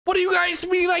What do you guys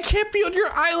mean? I can't be on your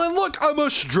island. Look, I'm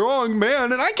a strong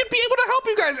man, and I could be able to help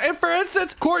you guys. And for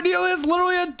instance, Cornelia is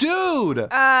literally a dude.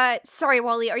 Sorry,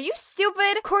 Wally. Are you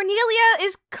stupid? Cornelia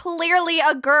is clearly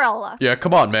a girl. Yeah,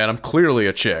 come on, man. I'm clearly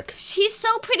a chick. She's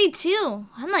so pretty too,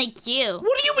 unlike you.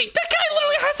 What do you mean? That guy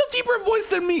literally has a deeper voice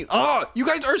than me. Oh, you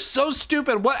guys are so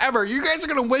stupid. Whatever. You guys are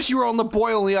gonna wish you were on the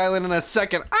boy-only island in a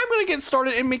second. I'm gonna get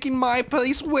started in making my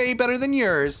place way better than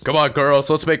yours. Come on, girls.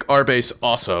 Let's make our base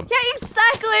awesome. Yeah,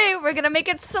 exactly. We're gonna make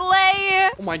it slay.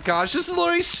 Oh my gosh, this is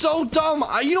literally so dumb.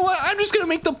 You know what? I'm just gonna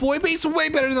make the boy base way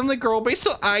better than the girl base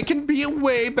so I can be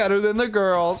way better than the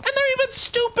girls. And they're even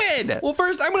stupid. Well,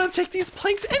 first, I'm gonna take these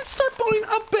planks and start building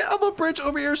a bit of a bridge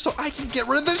over here so I can get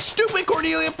rid of this stupid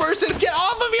Cornelia person. Get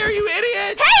off of here, you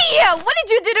idiot. Hey, what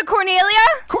did you do to Cornelia?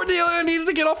 Cornelia needs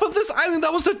to get off of this island.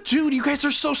 That was a dude. You guys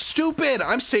are so stupid.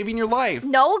 I'm saving your life.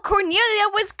 No, Cornelia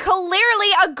was clearly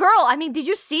a girl. I mean, did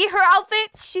you see her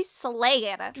outfit? She's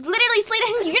slayed. Literally, Slade,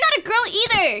 you're not a girl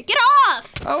either. Get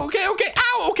off. Oh, okay.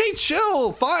 Ow, okay,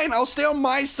 chill. Fine, I'll stay on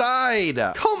my side.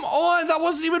 Come on, that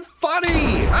wasn't even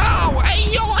funny. Ow,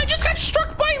 hey, yo, I just got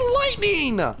struck by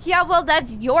lightning. Yeah, well,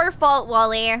 that's your fault,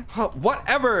 Wally.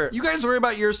 Whatever. You guys worry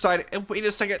about your side. And wait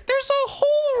a second. There's a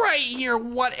hole right here.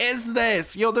 What is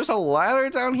this? Yo, there's a ladder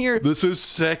down here. This is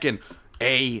sick. And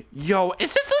hey, yo,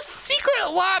 is this a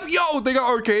secret lab? Yo, they got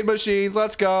arcade machines.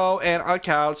 Let's go. And a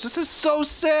couch. This is so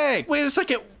sick. Wait a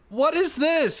second. What is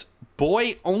this?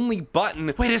 Boy only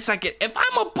button. Wait a second. If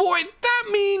I'm a boy, that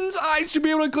means I should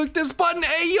be able to click this button.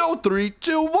 Hey, yo, 3,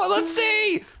 2, 1. Let's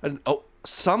see. And oh,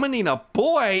 summoning a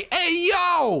boy. Hey,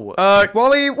 yo.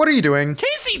 Wally, what are you doing?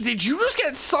 Casey, did you just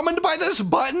get summoned by this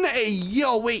button? Hey,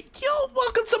 yo, wait. Yo,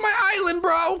 welcome to my island,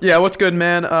 bro. Yeah, what's good,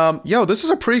 man? Yo, this is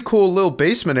a pretty cool little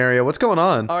basement area. What's going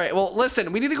on? All right, well,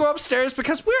 listen, we need to go upstairs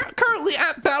because we're currently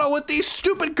at battle with these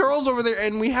stupid girls over there,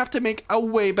 and we have to make a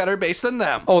way better base than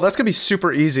them. Oh, that's gonna be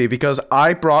super easy because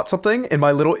I brought something in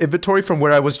my little inventory from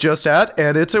where I was just at,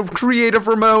 and it's a creative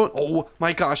remote. Oh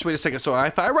my gosh, wait a second. So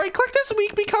if I right-click this, we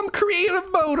become creative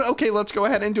mode. Okay, let's go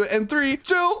ahead and do it in 3,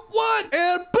 2, 1,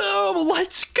 and boom,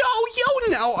 let's go.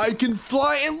 Yo, now I can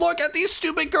fly and look at these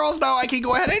stupid girls. Now I can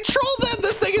go ahead and troll them.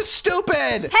 This thing is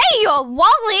stupid. Hey,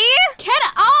 Wally! Get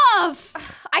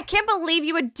off. I can't believe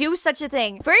you would do such a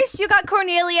thing. First, you got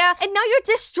Cornelia, and now you're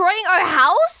destroying our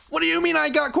house? What do you mean I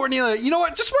got Cornelia? You know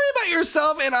what? Just worry about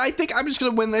yourself, and I think I'm just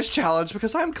gonna win this challenge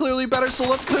because I'm clearly better. So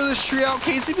let's clear this tree out,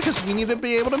 Casey, because we need to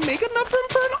be able to make enough room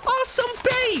for an awesome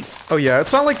base. Oh yeah,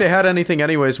 it's not like they had anything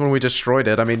anyways when we destroyed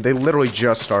it. I mean, they literally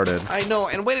just started. I know,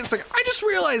 and wait a second. I just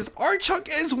realized our chunk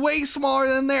is way smaller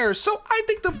than theirs. So I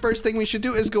think the first thing we should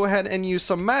do is go ahead and use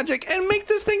some magic and make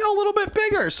this thing a little bit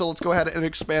bigger. So let's go ahead and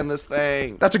expand this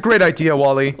thing. That's a great idea,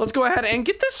 Wally. Let's go ahead and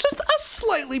get this just a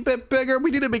slightly bit bigger.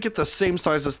 We need to make it the same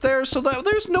size as theirs so that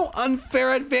there's no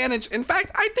unfair advantage. In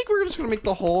fact, I think we're just gonna make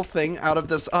the whole thing out of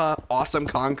this awesome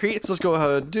concrete. So let's go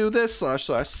ahead and do this /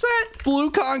 set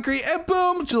blue concrete, and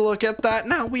boom, to look at that.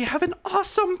 Now we have an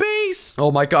awesome base.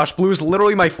 Oh my gosh, blue is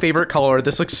literally my favorite color.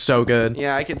 This looks so good.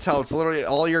 Yeah, I can tell. It's literally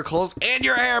all your clothes and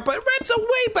your hair, but red's a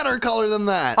way better color than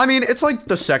that. I mean, it's like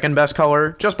the second best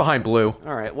color, just behind blue.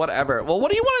 All right, whatever. Well, what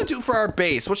do you want to do for our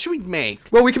base? What should we make?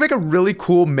 Well, we can make a really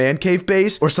cool man cave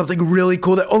base or something really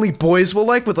cool that only boys will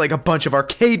like with like a bunch of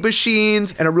arcade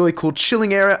machines and a really cool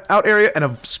chilling out area and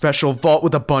a special vault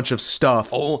with a bunch of stuff.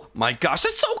 Oh my gosh,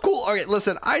 that's so cool. All right,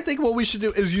 listen, I think what we should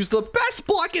do is use the best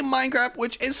block in Minecraft,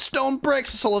 which is stone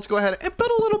bricks. So let's go ahead and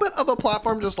build a little bit of a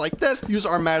platform just like this. Use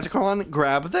our magic wand,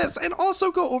 grab this, and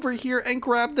also go over here and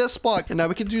grab this block. And now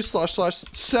we can do /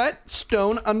 set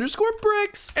stone _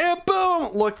 bricks. And boom,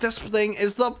 look, this thing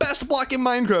is the best block in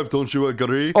Minecraft. Don't you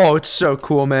agree? Oh, it's so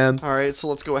cool, man. All right, so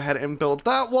let's go ahead and build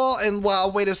that wall. And wow,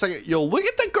 wait a second. Yo, look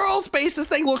at the girls' base. This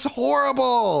thing looks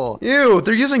horrible. Ew,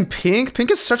 they're using pink. Pink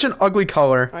is such an ugly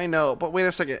color. I know, but wait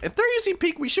a second. If they're using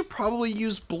pink, we should probably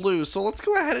use blue. So let's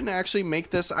go ahead and actually make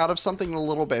this out of something a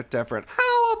little bit different.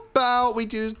 How about we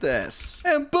do this?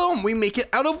 And boom, we make it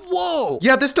out of wool.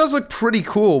 Yeah, this does look pretty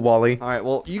cool, Wally. All right,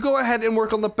 well, you go ahead and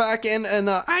work on the back end. And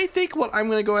I think what I'm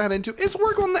going to go ahead and do is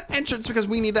work on the entrance because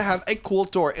we need to have a cool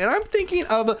door. And I'm thinking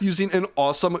of using an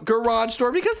awesome garage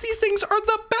door because these things are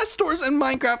the best doors in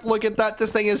Minecraft. Look at that.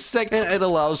 This thing is sick. And it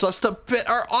allows us to fit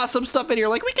our awesome stuff in here.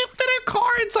 Like we can fit a car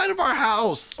inside of our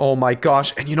house. Oh my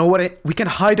gosh. And you know what? We can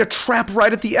hide a trap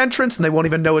right at the entrance and they won't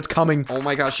even know it's coming. Oh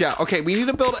my gosh, yeah. Okay, we need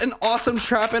to build an awesome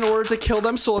trap in order to kill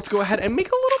them. So let's go ahead and make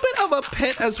a little bit of lava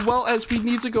pit, as well as we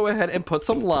need to go ahead and put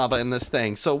some lava in this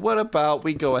thing. So what about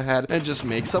we go ahead and just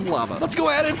make some lava? Let's go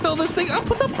ahead and fill this thing up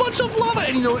with a bunch of lava.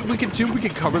 And you know what we could do? We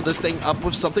could cover this thing up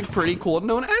with something pretty cool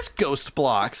known as ghost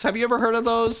blocks. Have you ever heard of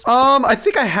those? I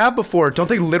think I have before. Don't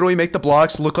they literally make the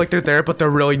blocks look like they're there, but they're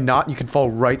really not? You can fall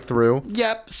right through.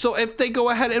 Yep. So if they go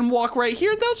ahead and walk right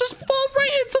here, they'll just fall right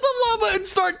into the lava and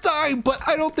start dying. But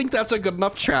I don't think that's a good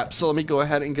enough trap. So let me go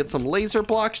ahead and get some laser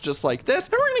blocks just like this.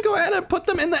 And we're going to go ahead and put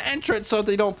them in the entrance so if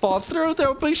they don't fall through,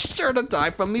 they'll be sure to die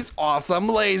from these awesome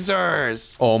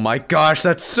lasers. Oh my gosh,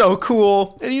 that's so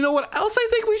cool. And you know what else I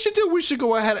think we should do? We should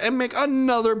go ahead and make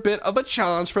another bit of a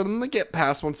challenge for them to get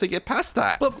past once they get past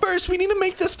that. But first, we need to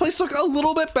make this place look a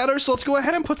little bit better. So let's go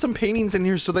ahead and put some paintings in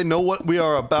here so they know what we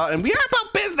are about. And we are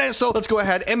about business. So let's go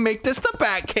ahead and make this the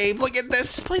Bat Cave. Look at this.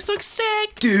 This place looks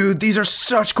sick. Dude, these are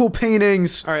such cool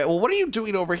paintings. All right, well, what are you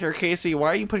doing over here, Casey? Why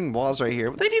are you putting walls right here?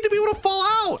 They need to be able to fall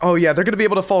out. Oh yeah, they're gonna be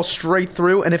able to fall straight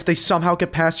through, and if they somehow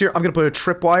get past here, I'm gonna put a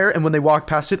tripwire, and when they walk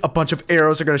past it, a bunch of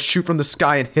arrows are gonna shoot from the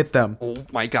sky and hit them. Oh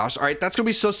my gosh. All right, that's gonna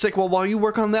be so sick. Well, while you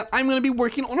work on that, I'm gonna be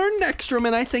working on our next room,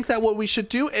 and I think that what we should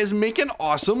do is make an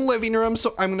awesome living room.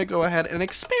 So I'm gonna go ahead and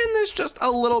expand this just a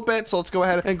little bit. So let's go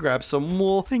ahead and grab some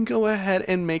wool and go ahead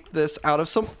and make this out of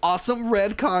some awesome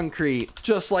red concrete.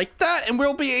 Just like that, and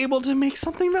we'll be able to make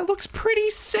something that looks pretty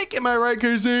sick. Am I right,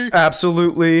 Casey?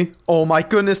 Absolutely. Oh my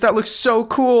goodness, that looks so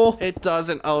cool. It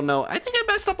doesn't. Oh no, I think I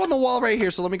messed up on the wall right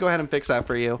here. So let me go ahead and fix that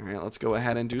for you. All right, let's go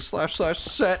ahead and do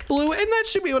 //set blue, and that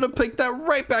should be able to pick that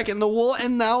right back in the wool.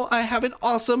 And now I have an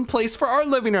awesome place for our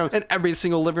living room. And every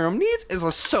single living room needs is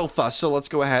a sofa. So let's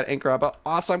go ahead and grab an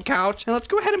awesome couch, and let's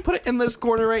go ahead and put it in this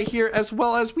corner right here, as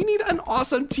well as we need an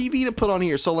awesome TV to put on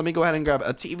here. So let me go ahead and grab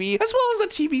a TV, as well as a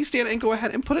TV stand, and go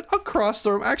ahead and put it across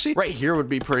the room. Actually, right here would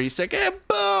be pretty sick. And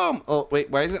boom. Oh, wait,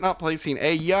 why is it not placing?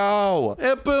 Hey, yo.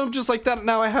 And boom, just like that.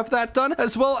 Now I have that done,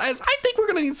 as well as I think we're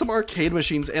going to need some arcade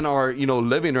machines in our,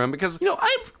 living room, because,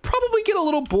 I probably get a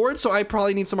little bored, so I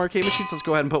probably need some arcade machines. Let's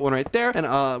go ahead and put one right there,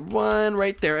 and one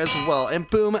right there as well. And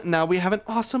boom, now we have an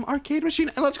awesome arcade machine.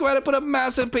 And let's go ahead and put a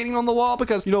massive painting on the wall,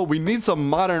 because, we need some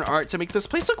modern art to make this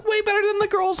place look way better than the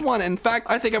girls' one. In fact,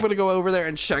 I think I'm going to go over there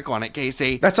and check on it,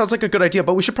 Casey. That sounds like a good idea,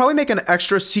 but we should probably make an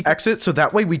extra secret exit so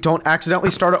that way we don't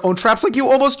accidentally start our own traps like you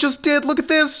almost just did. Look at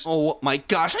this. Oh my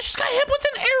gosh, I just got hit with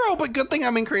an arrow, but good thing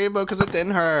I'm in creative mode because it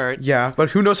didn't hurt. Yeah,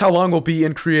 but who knows how long we'll be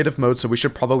in creative mode, so we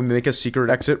should probably make a secret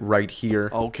exit right here.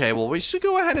 Okay, well, we should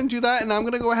go ahead and do that, and I'm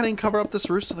going to go ahead and cover up this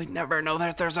roof so they never know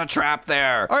that there's a trap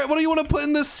there. All right, what do you want to put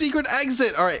in this secret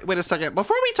exit? All right, wait a second.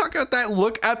 Before we talk about that,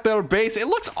 look at their base. It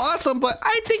looks awesome, but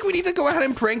I think we need to go ahead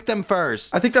and prank them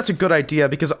first. I think that's a good idea,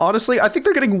 because honestly, I think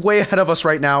they're getting way ahead of us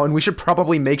right now, and we should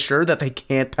probably make sure that they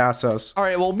can't pass us. All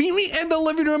right, well, meet me in the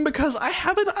living room, because I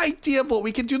have an idea of what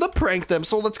we can do to prank them.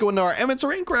 So let's go into our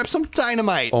inventory and grab some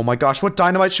dynamite. Oh my gosh, what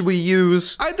dynamite should we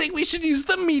use? I think we should use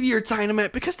the meteor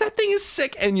dynamite, because that thing is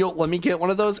sick. And let me get one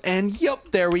of those, and yep,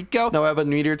 there we go. Now I have a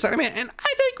meteor dynamite, and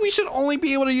I think we should only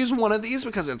be able to use one of these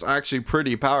because it's actually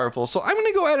pretty powerful. So I'm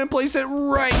gonna go ahead and place it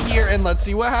right here, and let's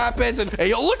see what happens. And hey,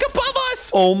 yo, look above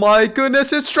us. Oh my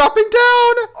goodness, it's dropping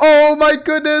down. Oh my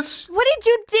goodness. What did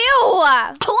you do? What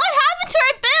happened to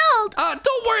our build?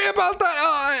 Don't worry about that.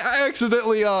 I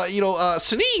accidentally,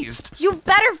 sneezed. You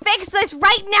better fix this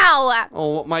right now.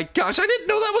 Oh my gosh, I didn't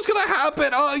know that was gonna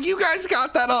happen. You guys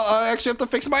got that. I actually have to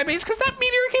fix my base because that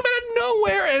meteor came out of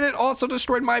nowhere, and it also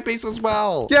destroyed my base as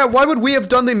well. Yeah, why would we have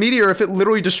done the meteor if it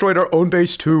literally destroyed our own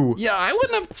base too? Yeah, I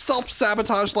wouldn't have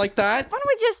self-sabotaged like that. Why don't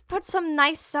we just put some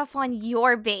nice stuff on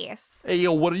your base? Hey,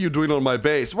 yo, what are you doing on my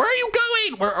base? Where are you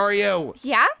going? Where are you?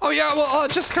 Yeah? Oh, yeah, well, I'm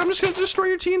just gonna destroy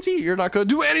your TNT. You're not gonna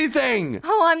do anything.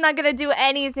 Oh, I'm not gonna do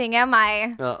anything, am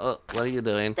I? What are you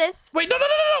doing? This. Wait, no.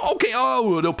 Okay,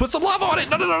 no, put some lava on it.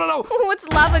 No. What's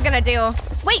lava gonna do?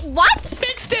 Wait, what?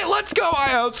 Fixed it. Let's go. I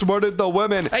outsmarted the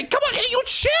women. Hey, come on. Hey, you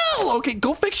chill. Okay,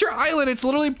 go fix your island. It's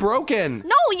literally broken.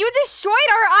 No, you destroyed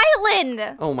our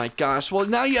island. Oh my gosh. Well,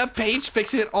 now you have Paige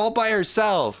fixing it all by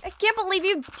herself. I can't believe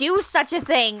you do such a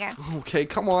thing. Okay,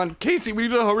 come on. Casey, we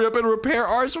need to hurry up and repair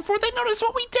ours before they notice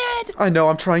what we did. I know,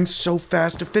 I'm trying so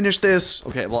fast to finish this.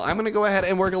 Okay, well, I'm gonna go ahead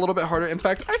and work a little bit harder. In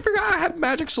fact, I forgot I had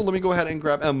magic, so let me go ahead and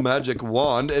grab a magic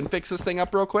wand and fix this thing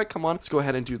up real quick. Come on, let's go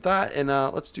ahead and do that. And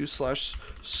let's do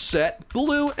 /set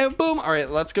blue, and boom. All right,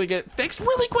 let's go get it fixed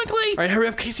really quickly. All right, hurry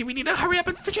up, Casey. We need to hurry up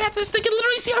and trap this. They can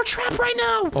literally see our trap right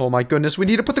now. Oh my goodness, we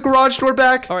need to put the garage door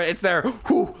back. All right, it's there.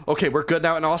 Whew. Okay, we're good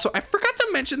now. And also, I forgot to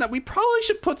mention mention that we probably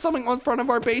should put something on front of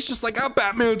our base, just like a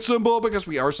Batman symbol, because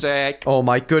we are sick. Oh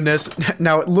my goodness.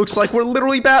 Now it looks like we're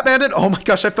literally Batmaned. Oh my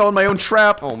gosh, I fell in my own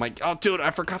trap. Oh my, oh dude,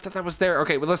 I forgot that was there.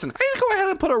 Okay, well listen, I need to go ahead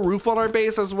and put a roof on our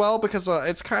base as well, because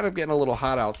it's kind of getting a little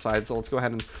hot outside. So let's go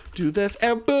ahead and do this,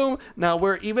 and boom, now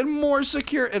we're even more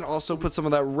secure. And also put some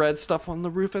of that red stuff on the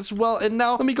roof as well. And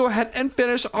now let me go ahead and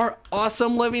finish our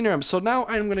awesome living room. So now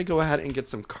I'm gonna go ahead and get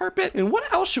some carpet. And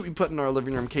what else should we put in our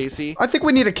living room, Casey? I think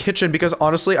we need a kitchen because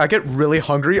honestly, I get really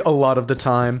hungry a lot of the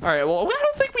time. All right, well, I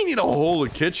don't think we need a whole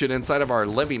kitchen inside of our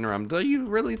living room. Do you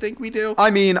really think we do? I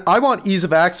mean, I want ease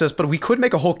of access, but we could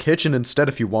make a whole kitchen instead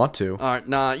if you want to. All right,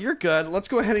 nah, you're good. Let's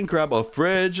go ahead and grab a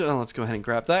fridge. Let's go ahead and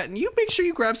grab that. And you make sure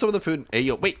you grab some of the food. Hey,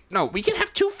 yo, wait, no, we can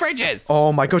have 2 fridges.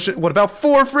 Oh my gosh, what about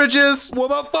 4 fridges? What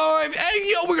about 5?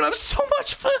 Hey, yo, we're gonna have so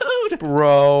much food.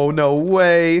 Bro, no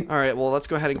way. All right, well, let's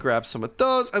go ahead and grab some of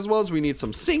those, as well as we need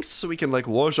some sinks so we can, like,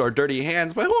 wash our dirty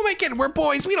hands. But who am I kidding? We're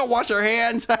boys. We don't wash our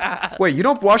hands. Wait, you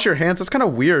don't wash your hands? That's kind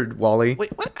of weird, Wally.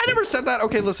 Wait, what? I never said that.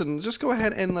 Okay, listen, just go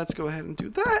ahead and let's go ahead and do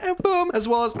that, and boom. As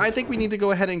well as I think we need to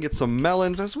go ahead and get some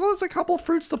melons, as well as a couple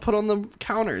fruits to put on the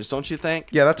counters, don't you think?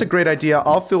 Yeah, that's a great idea.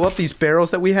 I'll fill up these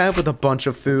barrels that we have with a bunch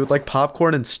of food, like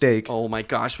popcorn and steak. Oh my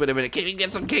gosh, wait a minute. Can you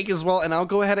get some cake as well? And I'll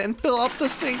go ahead and fill up the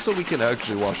sink so we can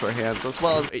actually wash our hands, as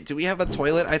well as, wait, do we have a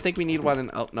toilet? I think we need one.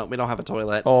 Oh, no, we don't have a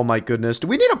toilet. Oh my goodness. Do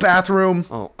we need a bathroom?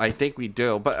 Oh, I think we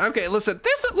do. But okay, listen,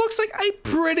 this looks like a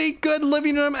pretty good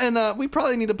living room, and we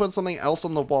probably need to put something else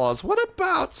on the walls. What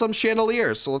about some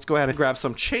chandeliers? So let's go ahead and grab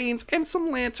some chains and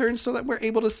some lanterns so that we're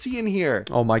able to see in here.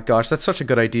 Oh my gosh, that's such a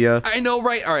good idea. I know,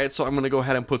 right? All right, so I'm gonna go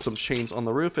ahead and put some chains on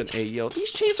the roof, and hey, yo,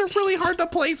 these chains are really hard to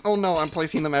place. Oh no, I'm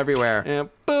placing them everywhere. And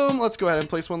boom, let's go ahead and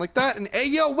place one like that. And hey,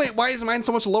 yo, wait, why is mine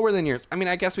so much lower than yours? I mean,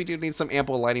 I guess we do need some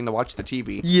ample lighting to watch the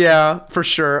TV. Yeah, for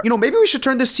sure. You know, maybe we should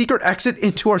turn this secret exit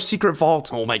into our secret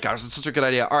vault. Oh my gosh, that's such a good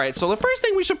idea. All right, so the first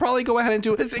thing we should probably go ahead and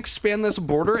do is expand this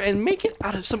border and make it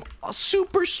out of some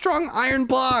super strong iron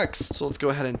blocks. So let's go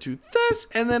ahead and do this,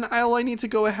 and then all I need to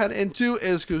go ahead and do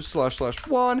is go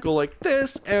 //1, go like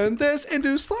this, and do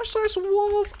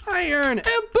 //walls iron,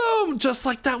 and boom, just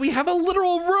like that, we have a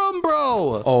literal room,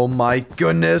 bro. Oh my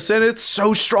goodness, and it's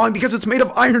so strong because it's made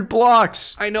of iron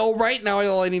blocks. I know, right? Now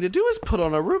all I need to do is put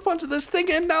on a roof onto this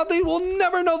thing, and now they will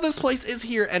never know this place is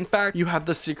here. In fact, you have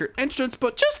the secret entrance,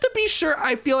 but just to be sure,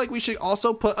 I feel like we should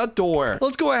also put a door.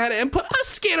 Let's go ahead and put a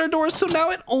scanner door, so now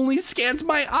it only scans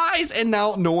my eyes, and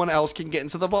now no one else can get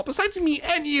into the vault besides me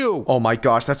and you. Oh my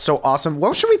gosh, that's so awesome.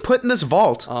 What should we put in this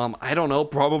vault? I don't know,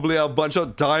 probably a bunch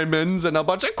of diamonds and a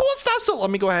bunch of cool stuff. So let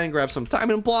me go ahead and grab some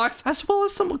diamond blocks as well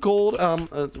as some gold.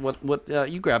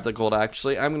 You grab the gold,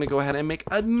 actually. I'm gonna go ahead and make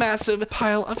a massive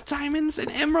pile of diamonds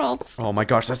and emeralds. Oh my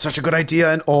gosh, that's such a good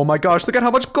idea. And oh my gosh, look at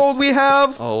how much gold we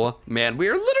have. Oh man, we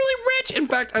are literally rich. In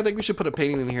fact, I think we should put a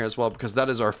painting in here as well, because that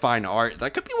is our fine art.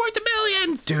 That could be worth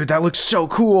millions. Dude, that looks so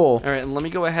cool. All right, and let me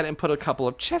go ahead and put a couple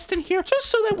of chests in here just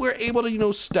so that we're able to, you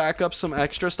know, stack up some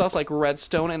extra stuff like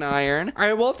redstone and iron. All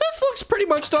right, well, this looks pretty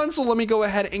much done. So let me go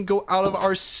ahead and go out of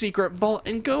our secret vault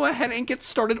and go ahead and get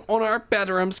started on our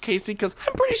bedrooms, Casey, because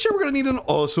I'm pretty sure we're going to need an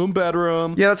awesome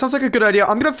bedroom. Yeah, that sounds like a good idea.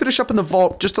 I'm going to finish up in the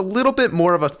vault, just a little bit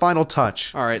more of a final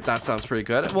touch. All right, that sounds pretty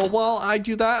good. Well, while I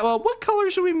do that, what color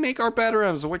should we make our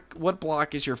bedrooms? What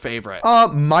block is your favorite?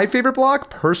 My favorite block,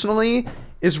 personally,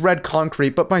 is red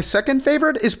concrete, but my second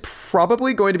favorite is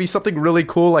probably going to be something really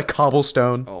cool like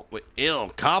cobblestone. Oh, wait,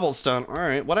 ew, cobblestone. All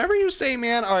right, whatever you say,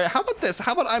 man. All right, how about this?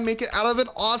 How about I make it out of an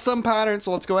awesome pattern?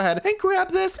 So let's go ahead and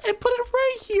grab this and put it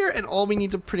right here. And all we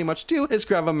need to pretty much do is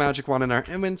grab a magic wand in our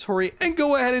inventory and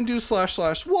go ahead and do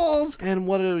 //walls. And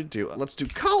what do we do? Let's do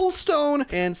cobblestone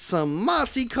and some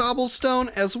mossy cobblestone,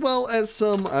 as well as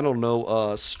some, I don't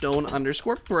know, stone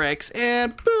 _ bricks.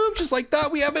 And boom, just like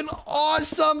that, we have an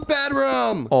awesome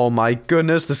bedroom. Oh my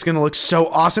goodness, this is gonna look so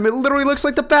awesome. It literally looks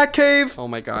like the Batcave. Oh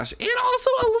my gosh. And also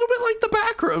a little bit like the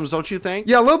back rooms, don't you think?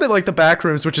 Yeah, a little bit like the back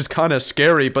rooms, which is kind of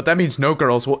scary, but that means no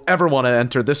girls will ever want to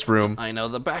enter this room. I know,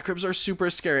 the back rooms are super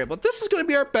scary, but this is gonna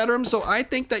be our bedroom, so I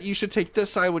think that you should take this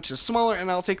side, which is smaller, and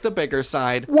I'll take the bigger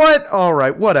side. What? All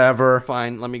right, whatever.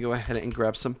 Fine, let me go ahead and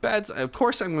grab some beds. Of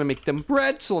course, I'm gonna make them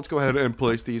red, so let's go ahead and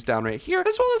place these down right here,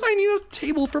 as well as I need a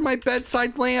table for my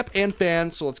bedside lamp and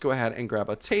fan, so let's go ahead and grab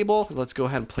a table. Let's go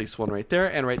ahead and place one right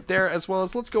there and right there, as well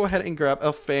as let's go ahead and grab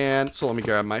a fan. So let me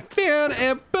grab my fan,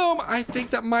 and boom, I think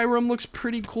that my room looks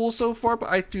pretty cool so far, but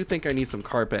I do think I need some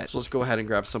carpet. So let's go ahead and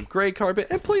grab some gray carpet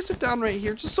and place it down right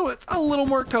here, just so it's a little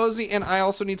more cozy. And I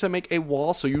also need to make a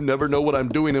wall, so you never know what I'm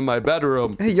doing in my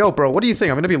bedroom. Hey, yo, bro, what do you think?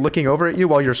 I'm gonna be looking over at you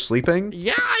while you're sleeping?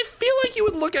 Yeah, I feel like you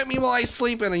would look at me while I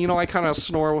sleep, and you know, I kind of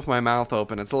snore with my mouth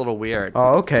open. It's a little weird.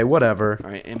 Oh, okay, whatever. All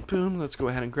right, and boom, let's go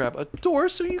ahead and grab a door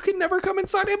so you can never come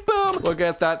inside, and boom. Look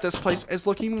at that. This place is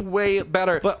looking way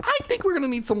better, but I think we're gonna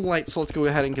need some light, so let's go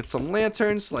ahead and get some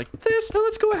lanterns like this, and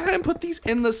let's go ahead and put these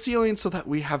in the ceiling so that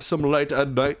we have some light at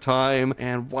nighttime.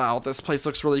 And wow, this place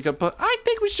looks really good, but I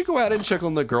think we should go ahead and check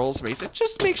on the girls' base and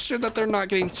just make sure that they're not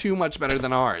getting too much better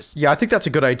than ours. Yeah, I think that's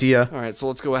a good idea. All right, so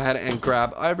let's go ahead and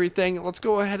grab everything. Let's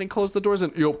go ahead and close the doors,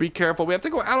 and yo, be careful. We have to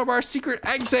go out of our secret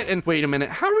exit. And wait a minute,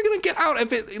 how are we gonna get out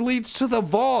if it leads to the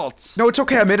vault? No, it's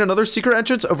okay. I made another secret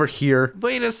entrance over here.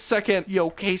 Wait a second. Yo,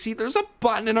 Casey, there's a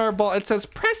button in our vault. It says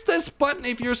press this button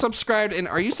if you're subscribed. And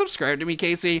are you subscribed to me,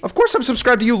 Casey? Of course I'm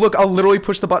subscribed to you. Look, I'll literally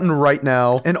push the button right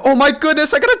now. And oh my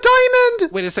goodness, I got a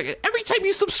diamond! Wait a second. Every time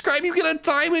you subscribe, you get a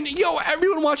diamond. Yo,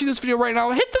 everyone watching this video right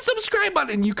now, hit the subscribe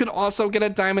button and you can also get a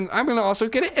diamond. I'm gonna also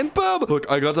get it, and boom! Look,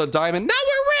 I got the diamond. Now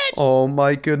we're rich! Oh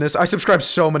my goodness, I subscribed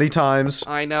so many times.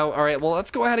 I know. All right, well,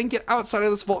 let's go ahead and get outside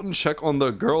of this vault and check on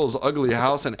the girl's ugly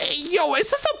house. And hey, yo,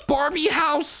 is this a Barbie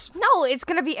house? No, it's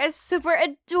gonna be a super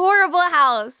adorable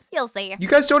house. You'll see. You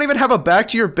guys don't even have a back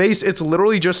to your base. It's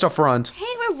literally just a front. Hey,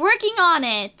 we're working on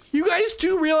it. You guys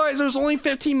do realize there's only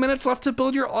 15 minutes left to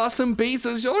build your awesome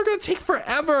bases. Y'all are gonna take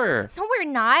forever. No, we're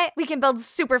not. We can build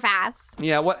super fast.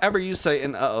 Yeah, whatever you say.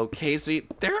 And uh-oh, Casey,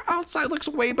 their outside looks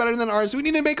way better than ours. We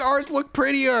need to make ours look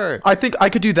prettier. I think I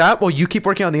could do that while you keep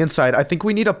working on the inside. I think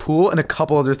we need a pool and a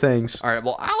couple other things. All right,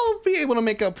 well, I'll be able to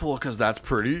make a pool because that's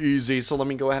pretty easy. So let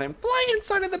me go ahead and fly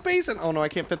inside of the base. And oh no, I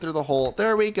can't fit through the hole.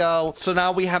 There we go. So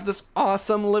now we have this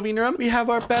awesome living room. We have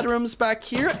our bedrooms back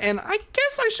here. And I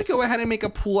guess I should go ahead and make a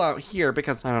pool out here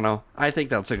because I don't know. I think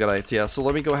that's a good idea. So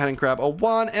let me go ahead and grab a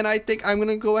wand. And I think I'm going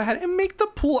to go ahead and make the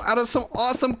pool out of some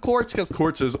awesome quartz because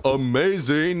quartz is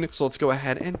amazing. So let's go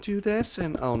ahead and do this.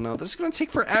 And oh no, this is going to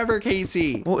take forever,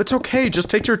 Casey. Well, it's okay. Just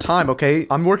take your time, okay?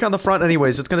 I'm working on the front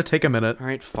anyways. It's going to take a minute. All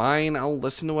right, fine. I'll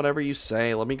listen to whatever you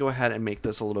say. Let me go ahead and make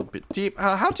this a little bit deep.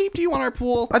 How deep do you want our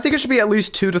pool? I think it should be at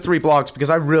least 2 to 3 blocks because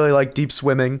I really like deep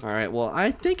swimming. All right, well,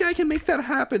 I think I can make that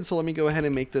happen. So let me go ahead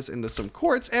and make this into some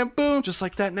quartz, and boom, just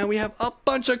like that. Now we have a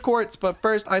bunch of quartz, but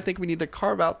first I think we need to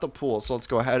carve out the pool. So let's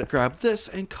go ahead and grab this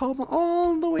and come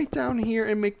all the way down here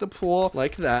and make the pool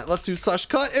like that. Let's do slash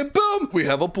cut, and boom, we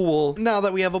have a pool. Now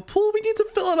that we have a pool, we need to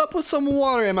fill it up with some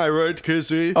water. Am I right,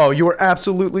 Casey? Oh, you are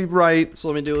absolutely right. So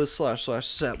let me do a slash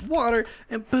set water,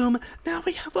 and boom, now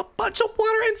we have a bunch of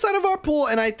water inside of our pool.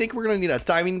 And I think we're gonna need a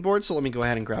diving board. So let me go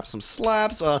ahead and grab some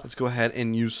slabs. Let's go ahead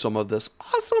and use some of this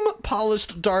awesome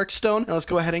polished dark stone. Now let's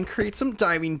go ahead and create some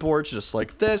diving boards just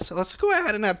like this. Let's go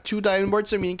ahead and have 2 diving boards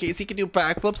so me and Casey can do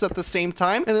backflips at the same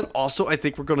time. And then also I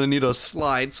think we're gonna need a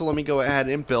slide. So let me go ahead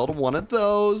and build one of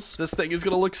those. This thing is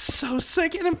gonna look so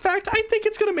sick. And in fact, I think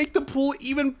it's gonna make the pool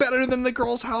even better than the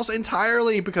girl's house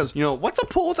entirely because, you know, what's a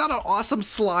pool without an awesome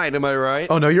slide? Am I right?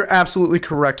 Oh no, you're absolutely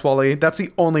correct, Wally. That's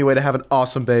the only way to have an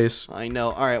awesome base. I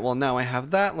know. All right, well, now I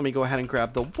have that. Let me go ahead and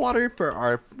grab the water for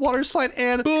our water slide,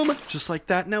 and boom, just like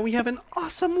that. Now we have an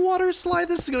awesome water slide.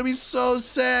 This is gonna be so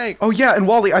sick. Oh yeah, and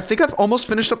Wally, I think I've almost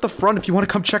finished up the front if you want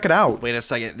to come check it out. Wait a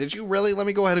second. Did you really? Let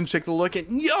me go ahead and check the look.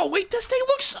 And yo, wait, this thing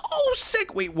looks so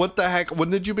sick. Wait, what the heck? When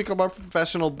did you become a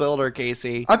professional builder,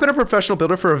 Casey? I've been a professional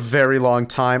builder for a very long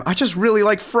time. I just really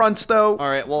like fronts though. All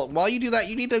right, well, while you do that,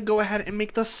 you need to go ahead and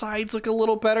make the sides look a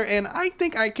little better, and I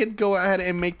think I could go ahead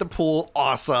and make the pool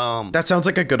awesome. That sounds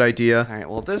like a good idea. All right,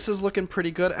 well, this is looking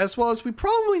pretty good, as well as we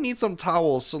probably need some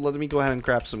towels. So let me go ahead and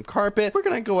grab some carpet. We're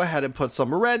gonna go ahead and put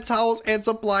some red towels and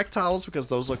some black towels because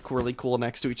those look really cool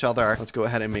next to each other. Let's go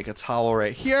ahead and make a towel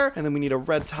right here, and then we need a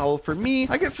red towel for me.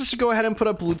 I guess I should go ahead and put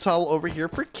a blue towel over here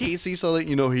for Casey so that,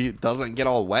 you know, he doesn't get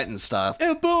all wet and stuff.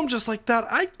 And boom, just like that.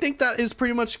 I think that is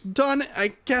pretty much done.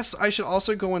 I guess I should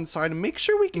also go inside and make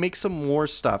sure we can make some more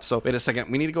stuff. So wait a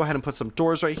second. We need to go ahead and put some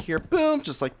doors right here. Boom,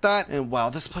 just like that. And wow,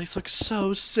 this place looks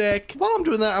so sick. While I'm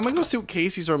doing that, I'm gonna go see what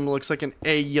Casey's room looks like. And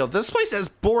hey, yo, this place is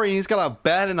boring. He's got a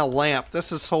bed and a lamp.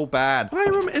 This is so bad. My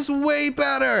room is way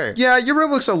better. Yeah, your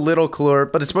room looks a little cooler,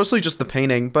 but it's mostly just the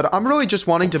painting. But I'm really just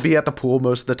wanting to be at the pool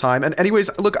most of the time. And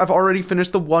anyways, look, I've already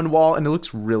finished the one wall and it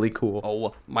looks really cool.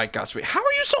 Oh my gosh, wait, how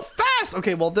are you so fast?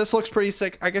 Okay, well, this looks pretty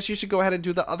sick. I guess you should go ahead and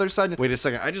do the other side. Wait a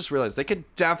second, I just realized they could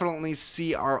definitely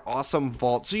see our awesome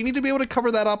vault. So you need to be able to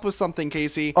cover that up with something,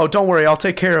 Casey. Oh, don't worry, I'll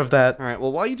take care of that. All right,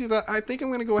 well, while you do that, I think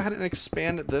I'm gonna go ahead and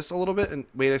expand this a little bit. And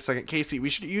wait a second, Casey, we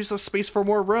should use this space for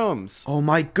more rooms. Oh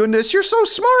my goodness, you're so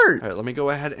smart. All right, let me go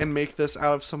ahead and make this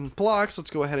out of some blocks.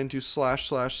 Let's go ahead and do slash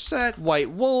set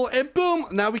white wool, and boom,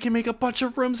 now we can make a bunch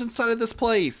of rooms inside of this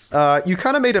place. You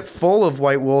kind of made it full of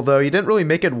white wool though. You didn't really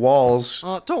make it walls.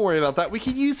 Don't worry about out that we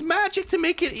can use magic to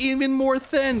make it even more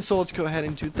thin. So let's go ahead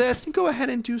and do this and go ahead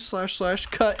and do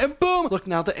 / cut and boom. Look,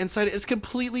 now the inside is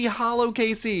completely hollow,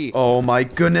 Casey. Oh my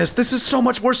goodness, this is so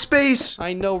much more space.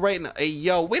 I know, right? Now, hey,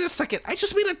 yo, wait a second. I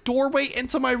just made a doorway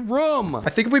into my room. I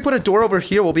think if we put a door over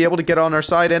here, we'll be able to get on our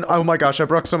side. And oh my gosh, I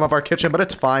broke some of our kitchen, but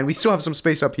it's fine. We still have some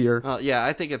space up here. Yeah,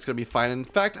 I think it's gonna be fine. In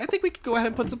fact, I think we could go ahead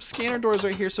and put some scanner doors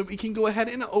right here so we can go ahead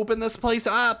and open this place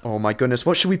up. Oh my goodness,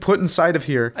 what should we put inside of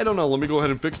here? I don't know. Let me go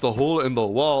ahead and fix the hole in the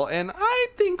wall. And I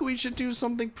think we should do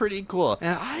something pretty cool.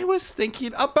 And I was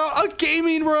thinking about a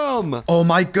gaming room. Oh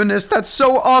my goodness, that's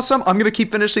so awesome. I'm gonna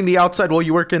keep finishing the outside while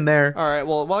you work in there. All right,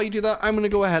 well, while you do that, I'm gonna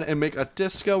go ahead and make a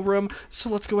disco room. So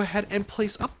let's go ahead and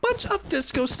place a bunch of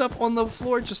disco stuff on the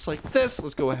floor just like this.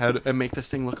 Let's go ahead and make this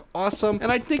thing look awesome.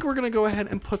 And I think we're gonna go ahead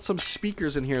and put some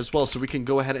speakers in here as well so we can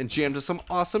go ahead and jam to some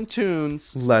awesome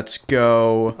tunes. Let's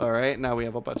go. All right, now we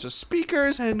have a bunch of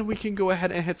speakers and we can go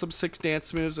ahead and hit some 6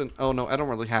 dance moves. And oh no, I don't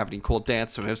really have any cool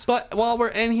dance moves. But while we're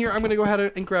in here, I'm gonna go ahead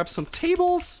and grab some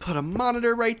tables, put a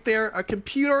monitor right there, a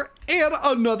computer, and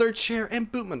another chair,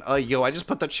 and boom. Yo, I just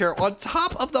put the chair on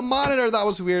top of the monitor. That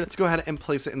was weird. Let's go ahead and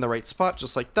place it in the right spot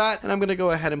just like that. And I'm gonna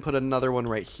go ahead and put another one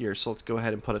right here. So let's go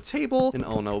ahead and put a table. And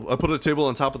oh no, I put a table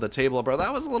on top of the table, bro.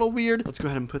 That was a little weird. Let's go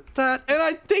ahead and put that. And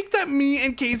I think that me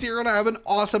and Casey are gonna have an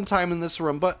awesome time in this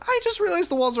room, but I just realized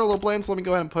the walls are a little bland. So let me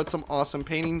go ahead and put some awesome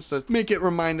paintings to make it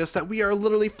remind us that we are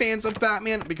literally fans of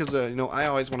Batman, because you know, I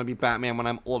always want to be Batman when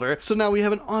I'm older. So now we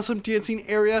have an awesome dancing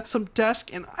area, some desk,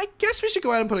 and I guess we should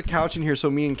go ahead and put a couch in here so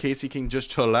me and Casey can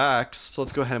just chillax. So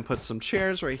let's go ahead and put some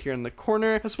chairs right here in the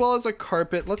corner, as well as a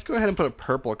carpet. Let's go ahead and put a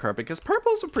purple carpet, because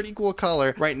purple is a pretty cool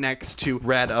color, right next to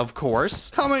red, of course.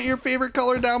 Comment your favorite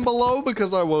color down below,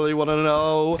 because I really want to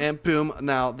know. And boom,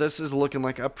 now this is looking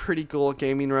like a pretty cool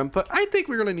gaming room, but I think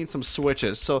we're gonna need some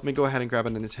switches. So let me go ahead and grab a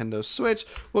Nintendo Switch.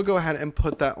 We'll go ahead and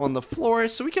put that on the floor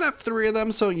so we can have 3 of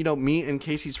them, so you know, me and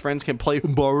Casey's friends can play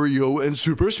Mario and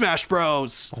Super Smash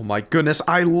Bros. Oh my goodness,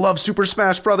 I love Super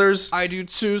Smash Brothers. I do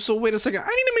too. So wait a second, I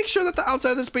need to make sure that the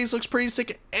outside of this base looks pretty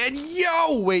sick. And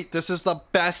yo, wait, this is the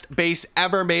best base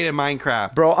ever made in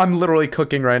Minecraft. Bro, I'm literally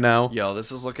cooking right now. Yo,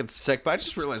 this is looking sick, but I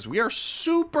just realized we are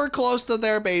super close to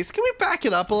their base. Can we back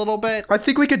it up a little bit? I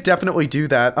think we could definitely do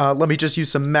that. Let me just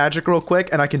use some magic real quick,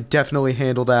 and I can definitely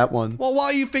handle that one. Well,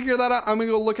 while you figure that out, I'm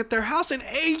gonna go look at their house. And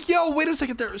hey, yo, wait a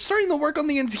second, they're starting to work on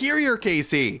the interior,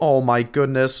 Casey. Oh my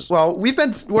goodness. Well, we've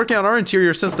been working on our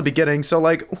interior since the beginning, so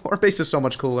like, our base is so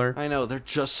much cooler. I know, they're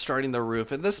just starting the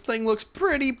roof, and this thing looks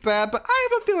pretty bad, but I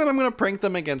have a feeling I'm gonna prank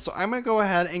them again. So I'm gonna go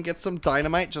ahead and get some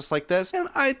dynamite just like this, and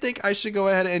I think I should go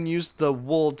ahead and use the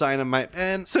wool dynamite.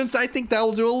 And since I think that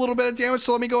will do a little bit of damage,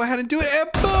 so let me go ahead and do it,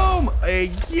 and boom!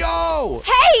 Hey, yo!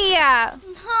 Hey!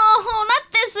 Oh,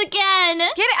 not this again.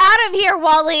 Get out of here,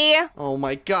 Wally. Oh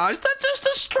my gosh, that just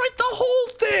destroyed the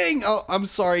whole thing. Oh, I'm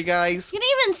sorry, guys. You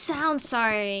don't even sound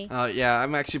sorry. Yeah,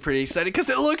 I'm actually pretty excited because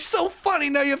it looks so funny.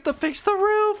 Now you have to fix the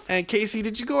roof. And Casey,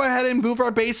 did you go ahead and move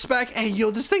our base back? Hey,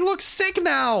 yo, this thing looks sick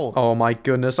now. Oh my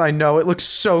goodness, I know. It looks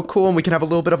so cool, and we can have a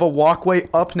little bit of a walkway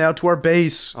up now to our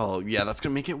base. Oh, yeah, that's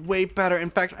going to make it way better. In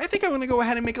fact, I think I'm going to go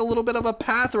ahead and make a little bit of a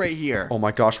path right here. Oh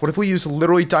my gosh, what if we use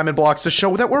literally diamond blocks to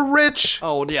show that we're rich?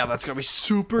 Oh, yeah, that's going to be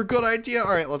super good idea.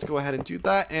 All right, let's go ahead and do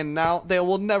that. And now they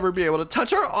will never be able to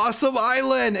touch our awesome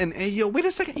island. And hey, yo, wait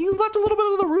a second. You left a little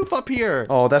bit of the roof up here.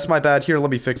 Oh, that's my bad. Here,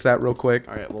 let me fix that real quick.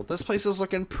 All right, well, this place is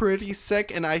looking pretty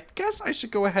sick. And I guess I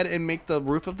should go ahead and make the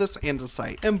roof of this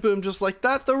andesite. And boom, just like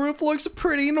that, the roof looks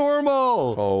pretty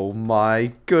normal. Oh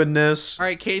my goodness. All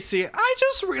right, Casey, I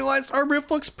just realized our roof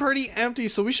looks pretty empty.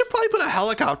 So we should probably put a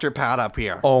helicopter pad up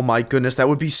here. Oh my goodness, that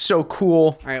would be so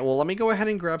cool. All right, well, let me go ahead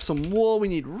and grab some wool. We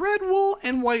need red wool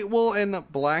and white wool and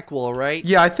black wool, right?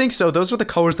 Yeah, I think so. Those are the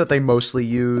colors that they mostly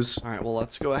use. All right, well,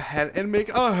 let's go ahead and make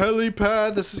a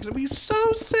helipad. This is going to be so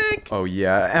sick. Oh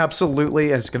yeah,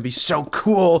 absolutely. And it's going to be so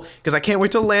cool because I can't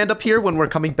wait to land up here when we're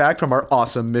coming back from our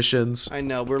awesome missions. I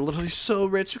know, we're literally so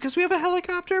rich because we have a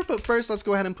helicopter. But first, let's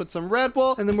go ahead and put some red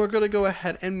wool. And then we're going to go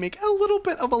ahead and make a little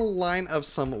bit of a line of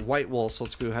some white wool. So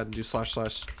let's go ahead and do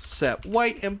 / set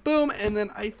white and boom. And then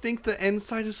I think the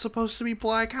inside is supposed to be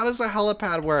black. How does a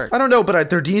helipad work? I don't know, but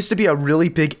there needs to be a really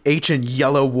big H in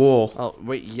yellow wool. Oh,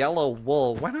 wait, yellow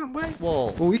wool. Why not white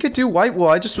wool? Well, we could do white wool.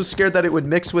 I just was scared that it would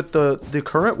mix with the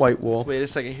current white wool. Wait a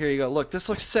second. Here you go. Look, this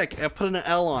looks sick. I put an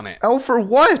L on it. L for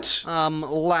what?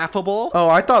 Laughable. Oh,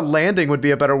 I thought landing would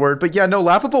be a better word, but yeah, no,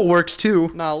 laughable works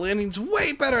too. Nah, landing's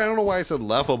way better. I don't know why I said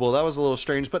laughable. That was a little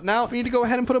strange, but now we need to go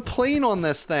ahead and put a plane on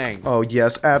this thing. Oh,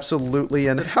 yes, absolutely.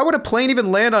 And how would a plane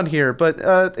even land on here? But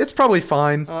it's probably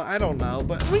fine. I don't know,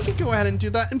 but we can go ahead and do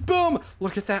that. And boom,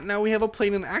 look at that. Now we have a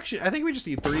plane. And actually, I think we just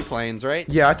need 3 planes, right?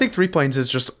 Yeah, I think 3 planes is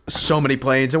just so many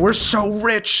planes, and we're so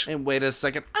rich. And wait a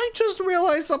second, I just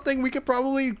realized something. We could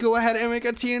probably go ahead and make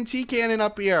a TNT cannon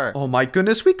up here. Oh my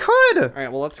goodness, we could. All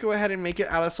right, well, let's go ahead and make it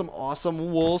out of some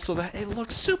awesome wool so that it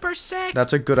looks super sick.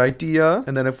 That's a good idea.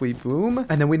 And then if we boom,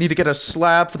 and then we need to get a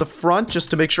slab for the front just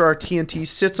to make sure our TNT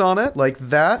sits on it like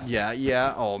that.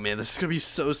 Yeah. Oh man, this is gonna be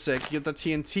so sick. Get the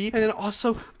TNT, and then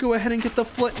also go ahead and get the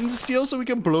flint and steel so we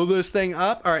can blow this thing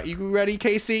up. All right, you ready,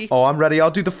 Casey? Oh, I'm ready.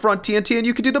 I'll do the front TNT, and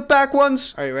you can do the back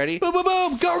ones. All right, ready? Boom, boom,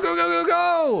 boom! Go, go, go, go,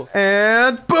 go!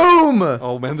 And boom!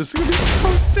 Oh man, this is gonna be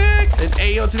so sick. And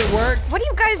Ayo, did it work? What are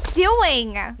you guys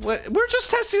doing? What? We're just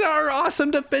testing out our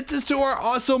awesome defenses to our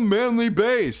awesome manly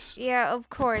base. Yeah, of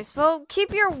course. Well,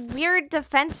 keep your weird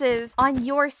defenses on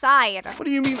your side. What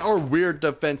do you mean our weird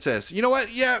defenses? You know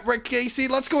what? Yeah, right, Casey,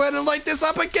 let's go ahead and light this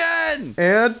up again.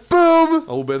 And boom!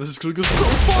 Oh man, this is gonna go so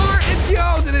far. And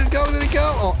yo, did it go? Did it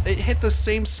go? Oh, it hit the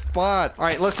same spot. All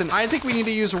right, listen, I think we need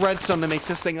to use redstone to make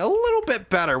this thing a little bit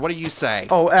better. What do you say?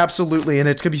 Oh, absolutely. And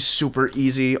it's gonna be super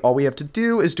easy. All we have to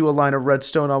do is do a line of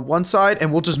redstone on one side,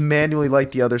 and we'll just manually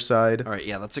light the other side. All right,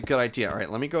 yeah, that's a good idea. All right,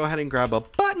 let me go ahead and grab a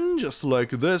button just like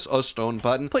this, a stone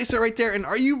button. Place it right there. And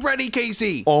are you ready,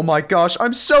 Casey? Oh my gosh,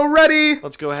 I'm so ready.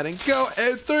 Let's go ahead and go.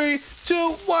 And 3, 2,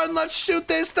 1, let's shoot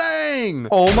this thing.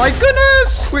 Oh my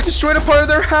goodness! We destroyed a part of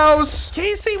their house.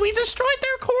 Casey, we destroyed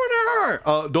their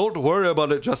corner. Don't worry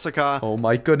about it, Jessica. Oh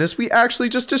my goodness, we actually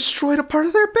just destroyed a part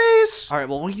of their base. All right,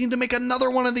 well, we need to make another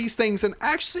one of these things. And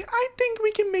actually, I think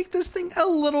we can make this thing a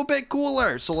little bit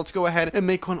cooler. So let's go ahead and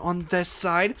make one on this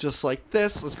side, just like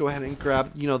this. Let's go ahead and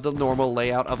grab, the normal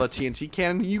layout of a TNT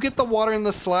cannon. You get the water in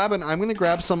the slab, and I'm going to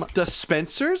grab some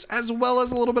dispensers as well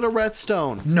as a little bit of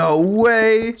redstone. No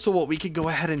way. So what we could go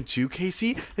ahead and do,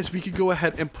 Casey, is we could go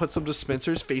ahead and put some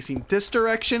dispensers facing this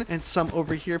direction and some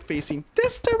over here facing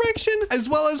this direction, as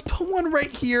well as put one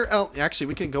right here. Oh, actually,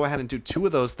 we can go ahead and do 2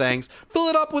 of those things. Fill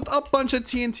it up with a bunch of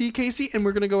TNT, Casey, and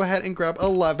we're going to go ahead and grab a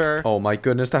lever. Oh my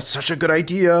goodness, that's such a good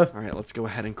idea. All right, let's go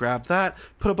ahead and grab that.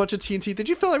 Put a bunch of TNT. Did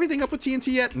you fill everything up with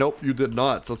TNT yet? Nope, you did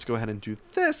not. So let's go ahead and do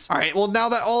this. All right, well, now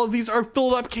that all of these are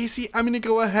filled up, Casey, I'm going to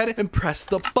go ahead and press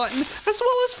the button as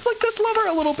well as flick this lever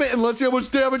a little bit, and let's see how much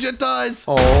damage it does.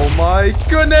 Oh my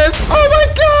goodness. Oh my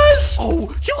gosh.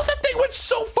 Oh, yo, that thing went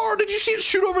so far. Did you see it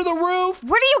shoot over the roof?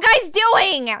 What are you guys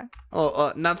doing?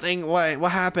 Oh, nothing. Why?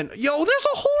 What happened? Yo, there's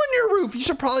a hole in your roof. You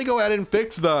should probably go ahead and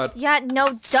fix that. Yeah,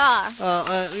 no,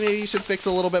 duh. Maybe you should fix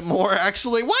a little bit more,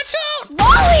 actually. Watch out!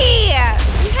 Wally!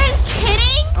 You guys kidding?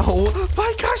 Oh,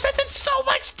 my gosh, that did so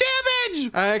much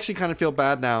damage! I actually kind of feel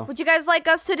bad now. Would you guys like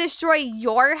us to destroy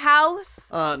your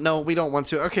house? No, we don't want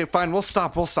to. Okay, fine, we'll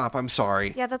stop. I'm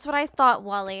sorry. Yeah, that's what I thought,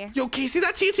 Wally. Yo, Casey,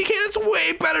 that TNT cannon's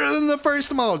way better than the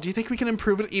first model. Do you think we can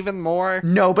improve it even more?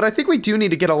 No, but I think we do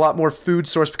need to get a lot more food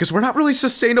source because we're not really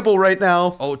sustainable right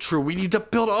now. Oh, true. We need to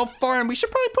build a farm. We should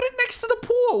probably put it next to the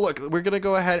pool. Look, we're gonna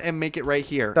go ahead and make it right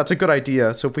here. That's a good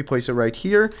idea. So if we place it right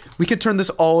here, we can turn this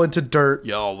all into dirt.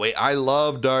 Yo, wait, I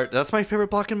love dirt. That's my favorite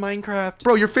block in Minecraft.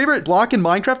 Bro, your favorite block in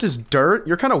Minecraft is dirt?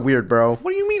 You're kind of weird, bro.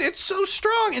 What do you mean? It's so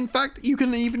strong. In fact, you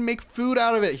can even make food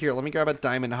out of it. Here, let me grab a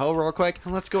diamond hoe real quick,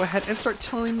 and let's go ahead and start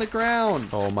tilling the ground.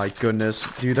 Oh my goodness.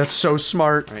 Dude, that's so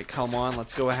smart. All right, come on,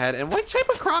 let's go ahead. And what type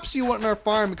of crops do you want in our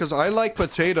farm? Because I like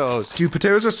potatoes. Dude,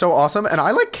 potatoes are so awesome, and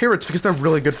I like carrots because they're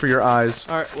really good for your eyes.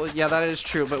 All right, well, yeah, that is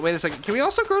true. But wait a second. Can we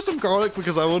also grow some garlic?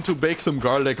 Because I want to bake some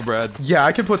garlic bread. Yeah,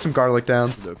 I can put some garlic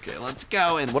down. Okay, let's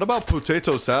go. And what about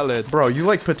potato salad? Bro, you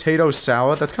like potato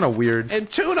salad? That's kind of weird. And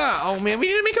tuna. Oh, man, we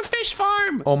need to make a fish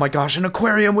farm. Oh my gosh, an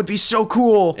aquarium would be so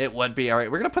cool. It would be. All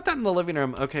right, we're going to put that in the living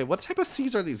room. Okay, what type of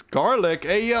seeds are these? Garlic.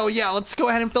 Hey, yo, yeah, let's go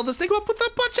ahead and fill this thing up with a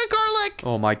bunch of garlic.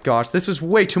 Oh my gosh, this is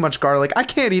way too much garlic. I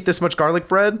can't eat this much garlic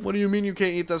bread. What do you mean you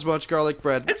can't eat this much garlic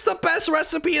bread? It's the best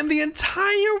recipe in the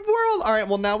entire world. All right,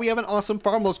 well, now we have an awesome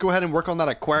farm. Let's go ahead and work on that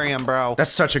aquarium, bro.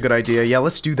 That's such a good idea. Yeah,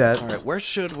 let's do that. All right, where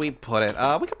should we put it?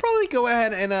 We could probably go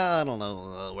ahead and, I don't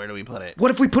know, where do we put it?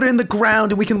 What if we put it in the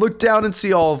ground and we can look down and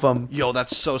see all of them? Yo,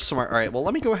 that's so smart. All right, well,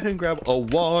 let me go ahead and grab a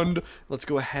wand. Let's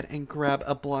go ahead and grab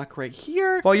a block right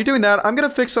here. While you're doing that, I'm gonna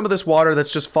fix some of this water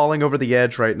that's just falling over the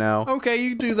edge right now. Okay,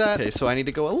 you do that. Okay, so I need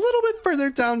to go a little bit further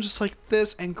down just like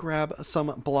this and grab some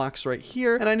blocks right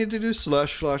here. And I need to do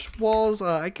slash walls.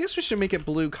 I guess we should make it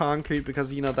blue concrete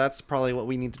because, that's probably what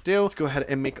we need to do. Let's go ahead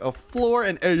and make a floor.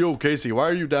 And hey, yo, Casey, why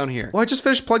are you down here? Well, I just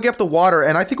finished plugging up the water,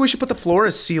 and I think we should put the floor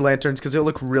as sea lanterns because it'll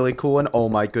look really cool. And oh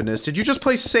my goodness, did you just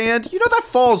place sand? You know that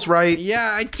falls, right?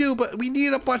 Yeah, I do, but we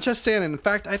need a bunch of sand. And in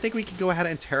fact, I think we can go ahead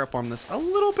and terraform this a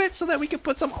little bit so that we can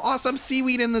put some awesome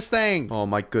seaweed in this thing. Oh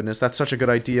my goodness, that's such a good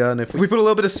idea. And if we put a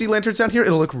little bit of sea lanterns down here,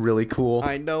 it'll look really cool.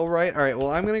 I know, right? All right,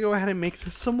 well, I'm gonna go ahead and make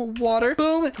some water.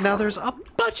 Boom. Now there's a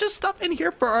bunch of stuff in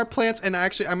here for our plants. And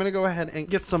actually, I'm gonna go ahead and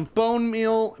get some bone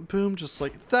meal. Boom, just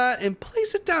like that. And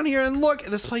place it down here. And look,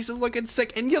 this place is looking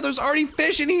sick. And there's already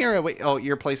fish in here. Wait, oh,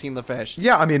 you're placing the fish.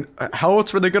 Yeah, I mean, how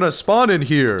else were they gonna spawn in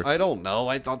here? I don't know.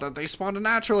 I thought that they spawned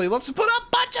naturally. Let's put a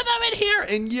bunch of them in here.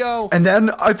 And And then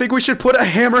I think we should put a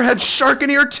hammerhead shark in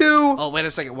here too. Oh, wait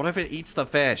a second. What if it eats the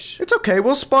fish? It's okay.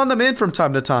 We'll spawn them in from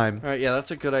time to time. All right, yeah,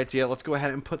 that's a good idea. Let's go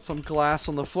ahead and put some glass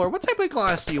on the floor. What type of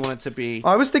glass do you want it to be?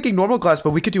 I was thinking normal glass,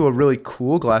 but we could do a really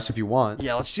cool glass if you want.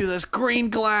 Yeah, let's do this green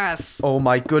glass. Oh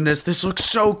my goodness, this looks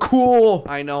so cool.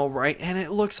 I know, right? And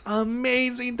it looks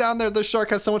amazing down there. The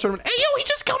shark has so much ornament. Hey, yo, he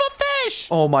just killed a fish.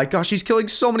 Oh my gosh, he's killing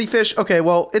so many fish. Okay,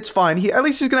 well, it's fine. At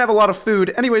least he's gonna have a lot of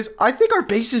food. Anyways, I think our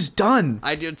base is done.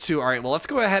 I do too. All right, well, let's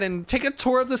go ahead and take a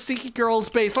tour of the Stinky Girl's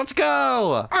base. Let's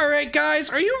go. All right, guys,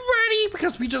 are you ready?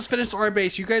 Because we just finished our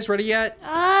base. You guys ready yet?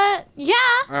 Yeah.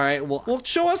 All right, well,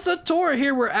 show us the tour.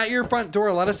 Here, we're at your front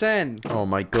door. Let us in. Oh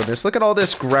my goodness, look at all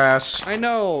this grass. I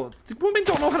know. The women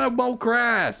don't know how to mow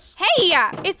grass. Hey,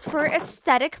 it's for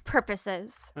aesthetic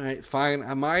purposes. All right, fine.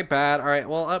 My bad. All right,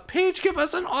 well, Paige, give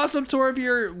us an awesome tour of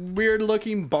your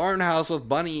weird-looking barn house with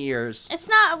bunny ears. It's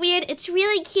not weird. It's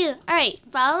really cute. All right,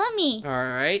 follow me. All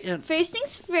right. And First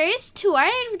things first, to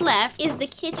our left is the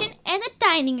kitchen and the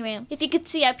dining room. If you could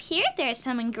see up here, there are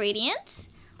some ingredients.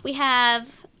 We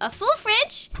have a full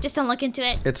fridge. Just don't look into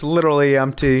it. It's literally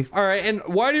empty. all right, and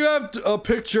why do you have a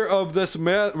picture of this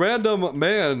random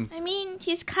man? I mean,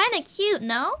 he's kind of cute,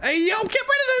 no? Hey, yo, get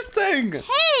rid of this thing.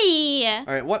 Hey!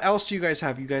 All right, what else do you guys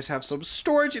have? You guys have some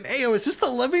storage. And Ayo, is this the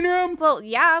living room? Well,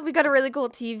 yeah, we got a really cool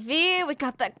TV. We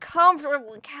got that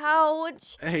comfortable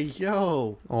couch. Hey,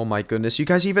 yo. Oh my goodness, you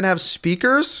guys even have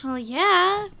speakers? Oh,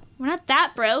 yeah. We're not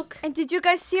that broke. And did you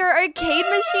guys see our arcade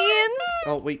machines?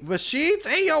 Oh, wait, machines?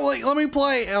 Hey, yo, wait, let me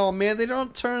play. Oh, man, they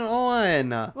don't turn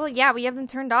on. Well, yeah, we have them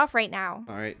turned off right now.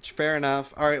 All right, fair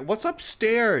enough. All right, what's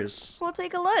upstairs? We'll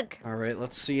take a look. All right,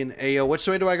 let's see. And Ayo, which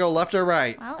way do I go, left or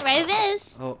right? Well, right it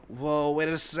is. Oh, whoa, wait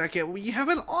a second. We have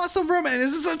an awesome room. And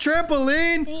is this a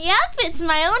trampoline? Yep, it's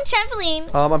my own trampoline.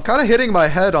 I'm kind of hitting my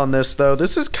head on this though.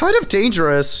 This is kind of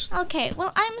dangerous. Okay,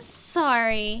 well, I'm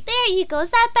sorry. There you go. Is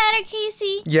that better,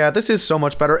 Casey? Yeah, this is so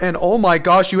much better. And oh my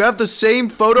gosh, you have the same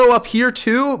photo up here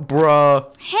too? Bruh.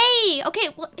 Hey, okay,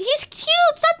 well, he's cute.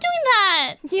 Stop doing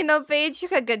that. You know, Paige, you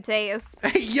got good taste.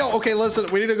 Hey, yo, okay, listen.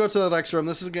 We need to go to the next room.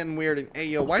 This is getting weird. And hey,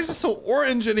 yo, why is it so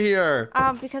orange in here?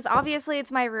 Because obviously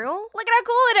it's my room. Look at how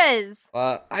cool it is.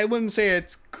 I wouldn't say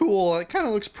it's cool. It kind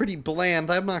of looks pretty bland.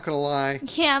 I'm not gonna lie.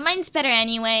 Yeah, mine's better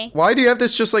anyway. Why do you have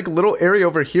this just like little area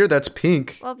over here that's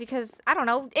pink? Well, because, I don't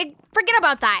know, forget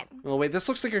about that. Oh, wait, this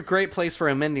looks like a great place for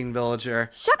a mending villager.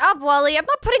 Shut up, Wally. I'm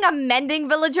not putting a mending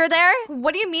villager there.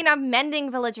 What do you mean a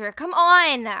mending villager? Come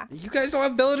on. You guys don't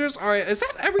have villagers? All right, is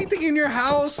that everything in your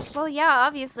house? Well, yeah,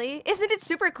 obviously. Isn't it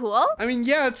super cool? I mean,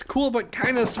 yeah, it's cool, but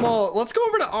kind of small. Let's go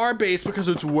over to our base because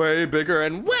it's way bigger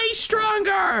and way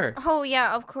stronger. Oh,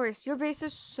 yeah, of course. Your base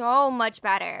is so much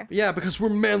better. Yeah, because we're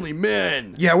manly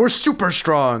men. Yeah, we're super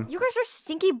strong. You guys are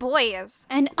stinky boys.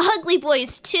 And ugly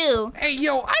boys, too. Hey,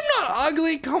 yo, I'm not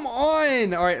ugly. Come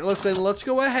on. All right, listen, let's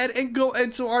go ahead and go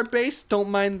into our base. Don't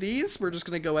mind these. We're just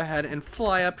going to go ahead and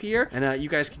fly up here. And you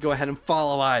guys can go ahead and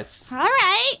follow us. All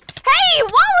right. Hey,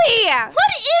 Wally! What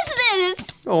is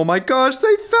this? Oh my gosh,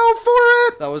 they fell for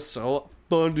it. That was so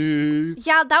funny.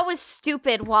 Yeah, that was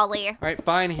stupid, Wally. All right,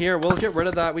 fine. Here, we'll get rid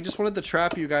of that. We just wanted to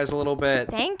trap you guys a little bit.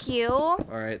 Thank you. All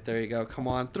right, there you go. Come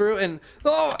on through and...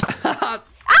 Oh!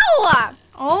 Ow!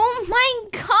 Oh my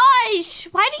gosh.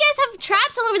 Why do you guys have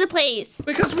traps all over the place?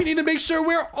 Because we need to make sure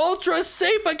we're ultra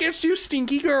safe against you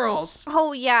stinky girls.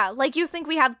 Oh, yeah, like you think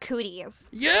we have cooties.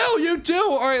 Yeah, you do.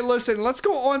 All right, listen, let's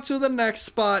go on to the next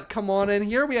spot. Come on in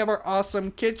here. We have our awesome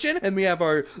kitchen, and we have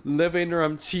our living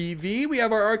room TV. We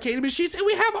have our arcade machines, and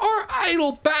we have our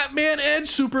idol Batman and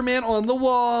Superman on the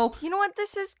wall. You know what?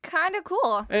 This is kind of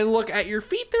cool. And look at your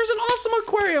feet. There's an awesome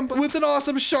aquarium with an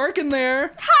awesome shark in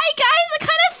there. Hi, guys. I kind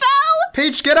of fell.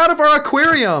 Paige, get out of our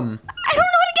aquarium. I don't know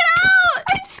how to get out.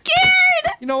 I'm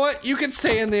scared. You know what? You can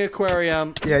stay in the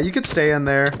aquarium. Yeah, you could stay in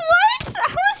there. What? I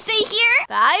want to stay here.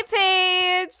 Bye,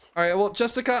 Paige. All right, well,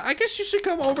 Jessica, I guess you should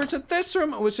come over to this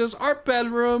room, which is our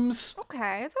bedrooms.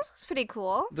 Okay, this looks pretty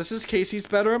cool. This is Casey's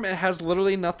bedroom. It has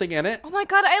literally nothing in it. Oh my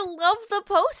god, I love the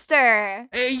poster.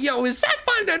 Hey, yo, is that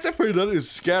fun? That's afraid that is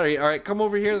scary. All right, come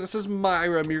over here. This is my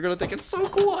room. You're going to think it's so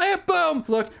cool. And boom,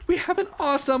 look, we have an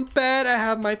awesome bed. I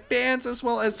have my fans as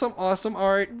well as some awesome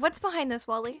art. What's behind this,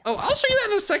 Wally? Oh, I'll show you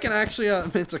that in a second. Actually, I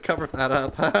meant to cover that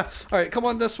up. All right, come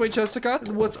on this way, Jessica.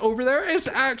 What's over there is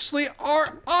actually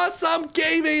our awesome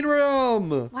gaming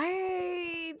room.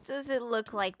 Why does it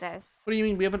look like this? What do you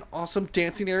mean? We have an awesome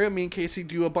dancing area. Me and Casey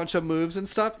do a bunch of moves and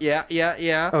stuff. Yeah.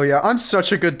 Oh yeah, I'm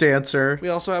such a good dancer. We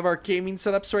also have our gaming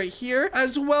setups right here,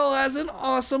 as well as an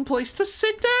awesome place to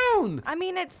sit down. I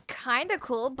mean, it's kind of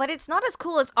cool, but it's not as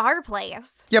cool as our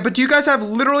place. Yeah, but do you guys have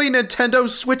literally Nintendo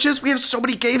Switches? We have so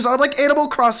many games on them, like Animal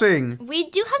Crossing. We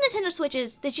do have Nintendo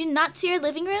Switches. Did you not see our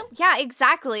living room? Yeah,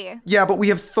 exactly. Yeah, but we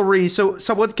have 3, so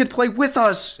someone can play with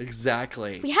us.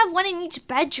 Exactly. We have one in each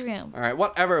bedroom. All right,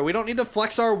 whatever. We don't need to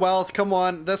flex our wealth. Come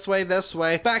on, this way, this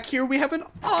way. Back here, we have an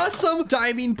awesome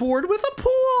diving board with a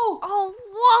pool. Oh,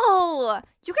 whoa!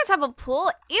 You guys have a pool?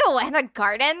 Ew, and a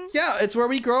garden? Yeah, it's where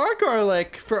we grow our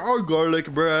garlic for our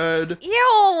garlic bread. Ew!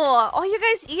 All you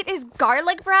guys eat is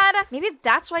garlic bread? Maybe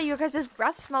that's why your guys'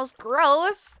 breath smells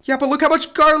gross. Yeah, but look how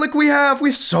much garlic we have. We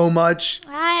have so much.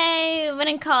 I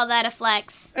wouldn't call that a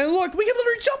flex. And look, we can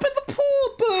literally jump in the pool.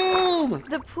 Boom!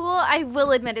 The pool, I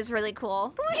will admit, is really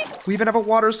cool. We even have a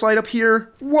water slide up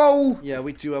here. Whoa! Yeah,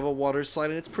 we do have a water slide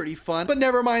and it's pretty fun. But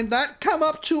never mind that. Come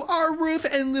up to our roof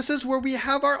and this is where we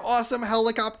have our awesome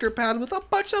helicopter pad with a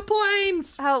bunch of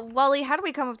planes. Wally, how do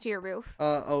we come up to your roof?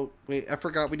 Oh, wait, I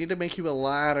forgot. We need to make you a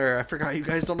ladder. I forgot you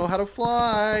guys don't know how to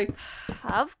fly.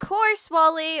 Of course,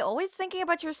 Wally. Always thinking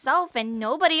about yourself and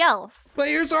nobody else. But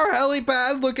here's our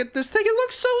helipad. Look at this thing. It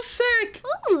looks so sick.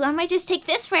 Ooh, I might just take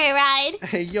this for a ride.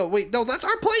 Hey, yo, wait, no, that's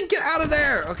our plane. Get out of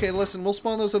there. Okay, listen, we'll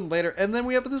spawn those in later. And then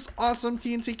we have this awesome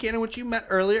TNT cannon, which you met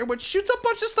earlier, which shoots a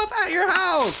bunch of stuff at your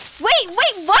house. Wait,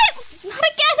 what? Not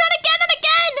again, not again, not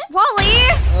again! Wally!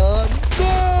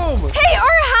 Boom! Hey,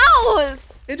 our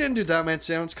house! It didn't do that much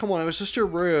sounds. Come on, it was just your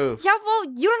roof. Yeah, well,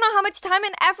 you don't know how much time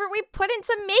and effort we put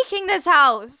into making this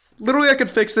house. Literally, I could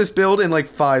fix this build in like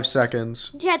 5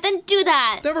 seconds. Yeah, then do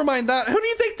that. Never mind that. Who do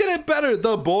you think did it better,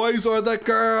 the boys or the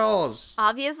girls?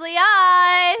 Obviously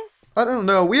us. I don't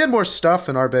know. We had more stuff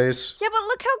in our base. Yeah, but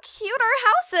look how cute our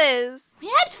house is. We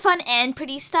had fun and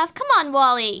pretty stuff. Come on,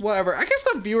 Wally. Whatever. I guess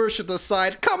the viewers should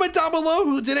decide. Comment down below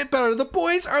who did it better, the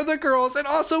boys or the girls. And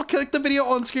also click the video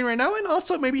on screen right now and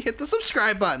also maybe hit the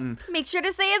subscribe button. Make sure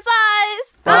to say it's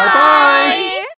us. Bye-bye.